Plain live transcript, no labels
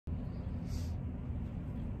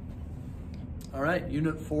All right,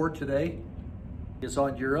 Unit 4 today is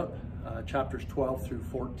on Europe, chapters 12 through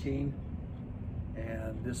 14.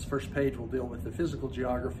 And this first page will deal with the physical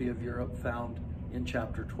geography of Europe found in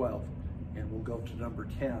chapter 12. And we'll go to number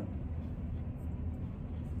 10.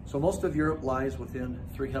 So most of Europe lies within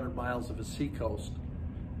 300 miles of a seacoast.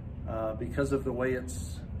 Because of the way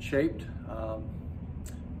it's shaped,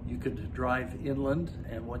 you could drive inland,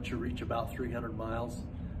 and once you reach about 300 miles,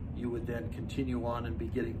 you would then continue on and be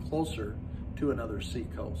getting closer to another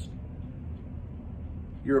seacoast.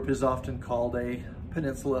 Europe is often called a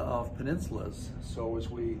peninsula of peninsulas. So as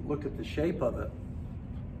we look at the shape of it,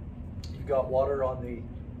 you've got water on the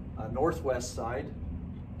northwest side,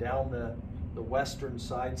 down the western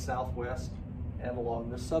side, southwest, and along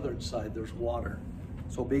the southern side there's water.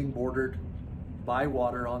 So being bordered by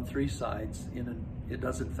water on three sides, it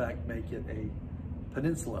does in fact make it a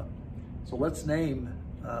peninsula. So let's name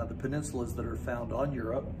the peninsulas that are found on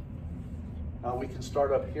Europe. We can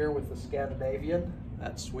start up here with the Scandinavian,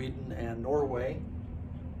 that's Sweden and Norway.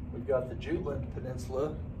 We've got the Jutland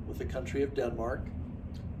Peninsula with the country of Denmark.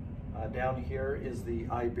 Down here is the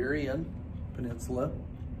Iberian Peninsula,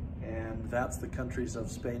 and that's the countries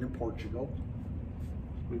of Spain and Portugal.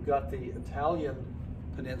 We've got the Italian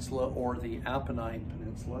Peninsula, or the Apennine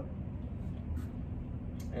Peninsula.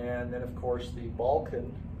 And then of course the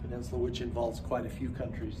Balkan Peninsula, which involves quite a few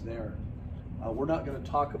countries there. We're not going to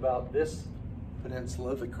talk about this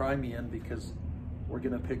peninsula, the Crimean, because we're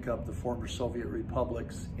going to pick up the former Soviet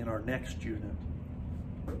republics in our next unit.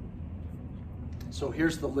 So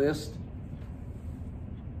here's the list.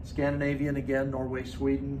 Scandinavian again, Norway,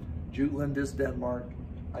 Sweden. Jutland is Denmark.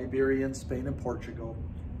 Iberian, Spain and Portugal.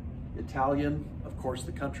 Italian, of course,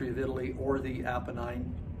 the country of Italy or the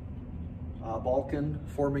Apennine. Balkan,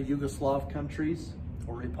 former Yugoslav countries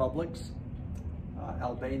or republics.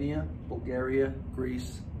 Albania, Bulgaria,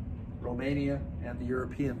 Greece, Romania, and the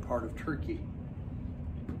European part of Turkey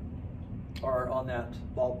are on that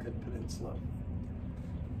Balkan Peninsula.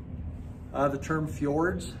 The term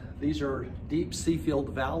fjords, these are deep sea-filled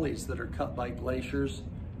valleys that are cut by glaciers.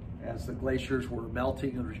 As the glaciers were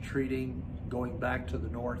melting and retreating, going back to the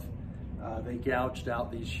north, they gouged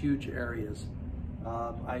out these huge areas.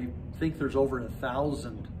 I think there's over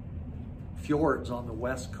 1,000 fjords on the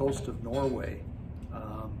west coast of Norway,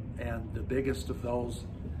 and the biggest of those,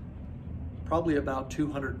 probably about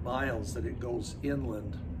 200 miles that it goes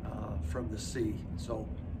inland from the sea. So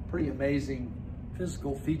pretty amazing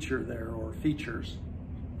physical feature there, or features,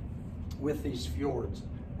 with these fjords.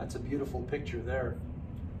 That's a beautiful picture there.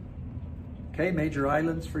 Okay, major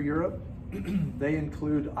islands for Europe. They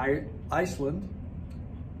include Iceland,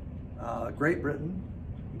 Great Britain,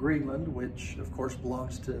 Greenland, which of course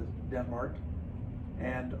belongs to Denmark,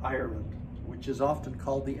 and Ireland, which is often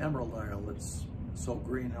called the Emerald Isle. It's so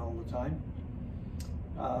green all the time.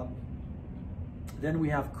 Then we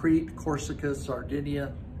have Crete, Corsica,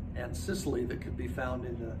 Sardinia, and Sicily that could be found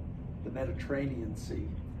in the Mediterranean Sea.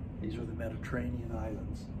 These are the Mediterranean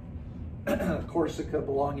islands. Corsica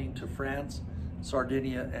belonging to France,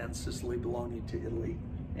 Sardinia and Sicily belonging to Italy,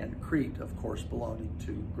 and Crete, of course, belonging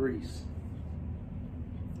to Greece.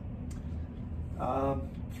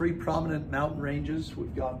 Three prominent mountain ranges.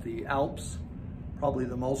 We've got the Alps, probably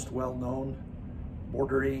the most well-known,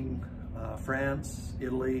 bordering France,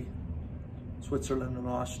 Italy, Switzerland and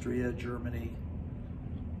Austria, Germany.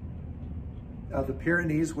 The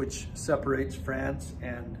Pyrenees, which separates France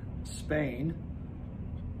and Spain.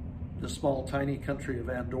 The small, tiny country of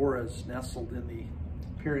Andorra is nestled in the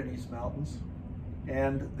Pyrenees Mountains.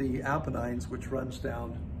 And the Apennines, which runs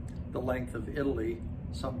down the length of Italy.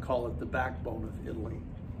 Some call it the backbone of Italy.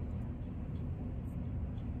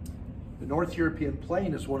 The North European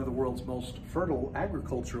Plain is one of the world's most fertile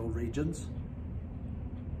agricultural regions.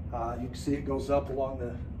 You can see it goes up along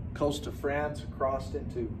the coast of France, across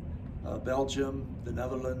into Belgium, the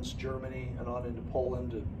Netherlands, Germany, and on into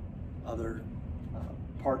Poland and other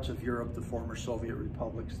parts of Europe, the former Soviet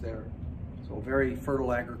republics there. So very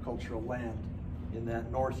fertile agricultural land in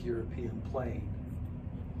that North European plain.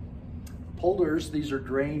 Polders, these are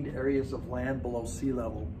drained areas of land below sea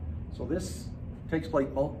level. So this takes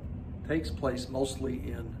place mostly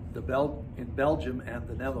in Belgium and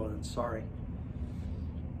the Netherlands, sorry.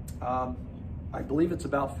 I believe it's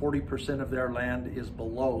about 40% of their land is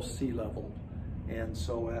below sea level. And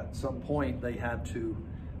so at some point they had to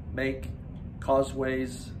make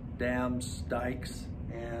causeways, dams, dikes,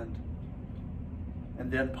 and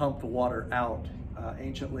then pump the water out.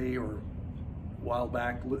 Anciently, or a while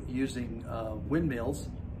back, using windmills,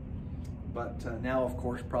 but now of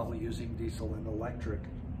course probably using diesel and electric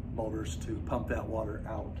motors to pump that water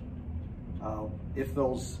out. If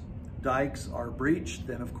those dikes are breached,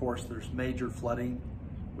 then of course there's major flooding,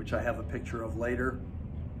 which I have a picture of later.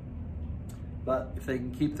 But if they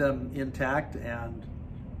can keep them intact, and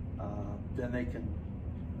then they can,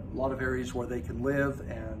 a lot of areas where they can live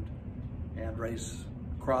and raise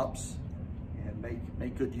crops and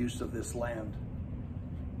make good use of this land.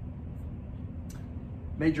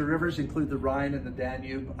 Major rivers include the Rhine and the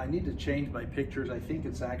Danube. I need to change my pictures. I think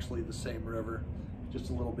it's actually the same river, just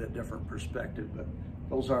a little bit different perspective, but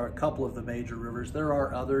those are a couple of the major rivers. There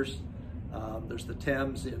are others. There's the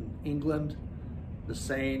Thames in England, the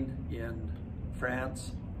Seine in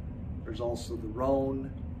France. There's also the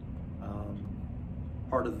Rhone.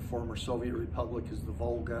 Part of the former Soviet Republic is the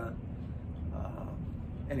Volga.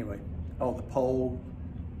 Anyway, oh, the Po.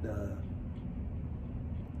 The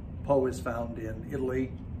Po is found in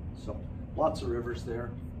Italy. So lots of rivers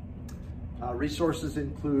there. Resources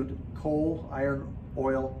include coal, iron,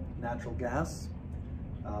 oil, natural gas.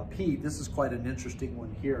 Peat, this is quite an interesting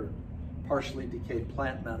one here. Partially decayed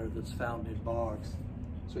plant matter that's found in bogs.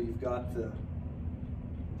 So you've got the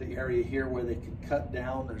area here where they can cut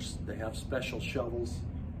down. They have special shovels,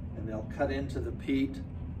 and they'll cut into the peat,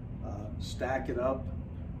 stack it up,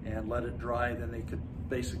 and let it dry. Then they could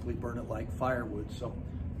basically burn it like firewood. So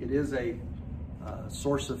it is a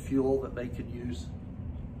source of fuel that they can use.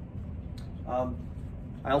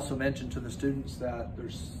 I also mentioned to the students that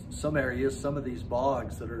there's some areas, some of these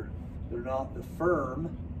bogs they're not the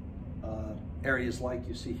firm areas like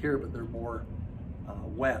you see here, but they're more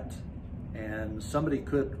wet, and somebody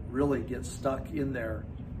could really get stuck in there.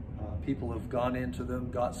 People have gone into them,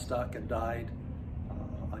 got stuck, and died.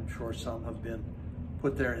 I'm sure some have been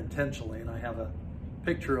put there intentionally, and I have a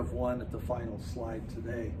picture of one at the final slide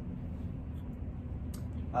today.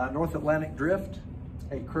 North Atlantic Drift,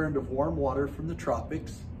 a current of warm water from the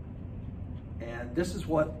tropics, and this is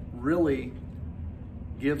what really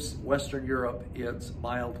gives Western Europe its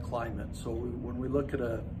mild climate. So when we look at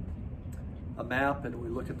a map and we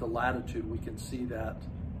look at the latitude, we can see that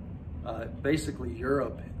basically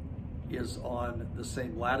Europe is on the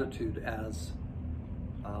same latitude as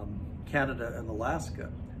Canada and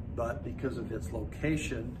Alaska, but because of its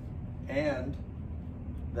location and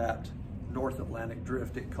that North Atlantic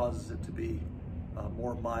Drift, it causes it to be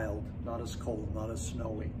more mild, not as cold, not as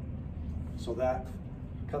snowy. So that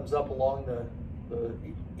comes up along the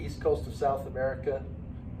east coast of South America,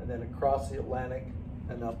 and then across the Atlantic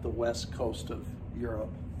and up the west coast of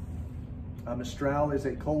Europe. Mistral is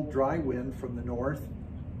a cold, dry wind from the north,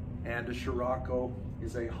 and a Scirocco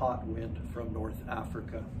is a hot wind from North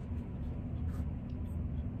Africa.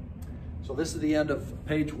 So this is the end of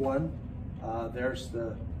page 1. There's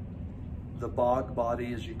the bog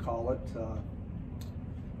body, as you call it.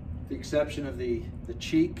 The exception of the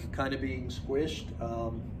cheek kind of being squished,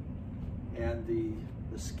 and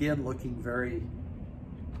the skin looking very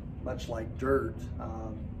much like dirt.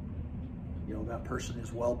 You know, that person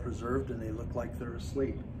is well preserved and they look like they're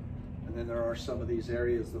asleep. And then there are some of these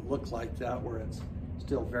areas that look like that where it's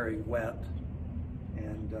still very wet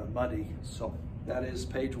and muddy. So that is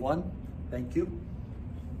page 1. Thank you.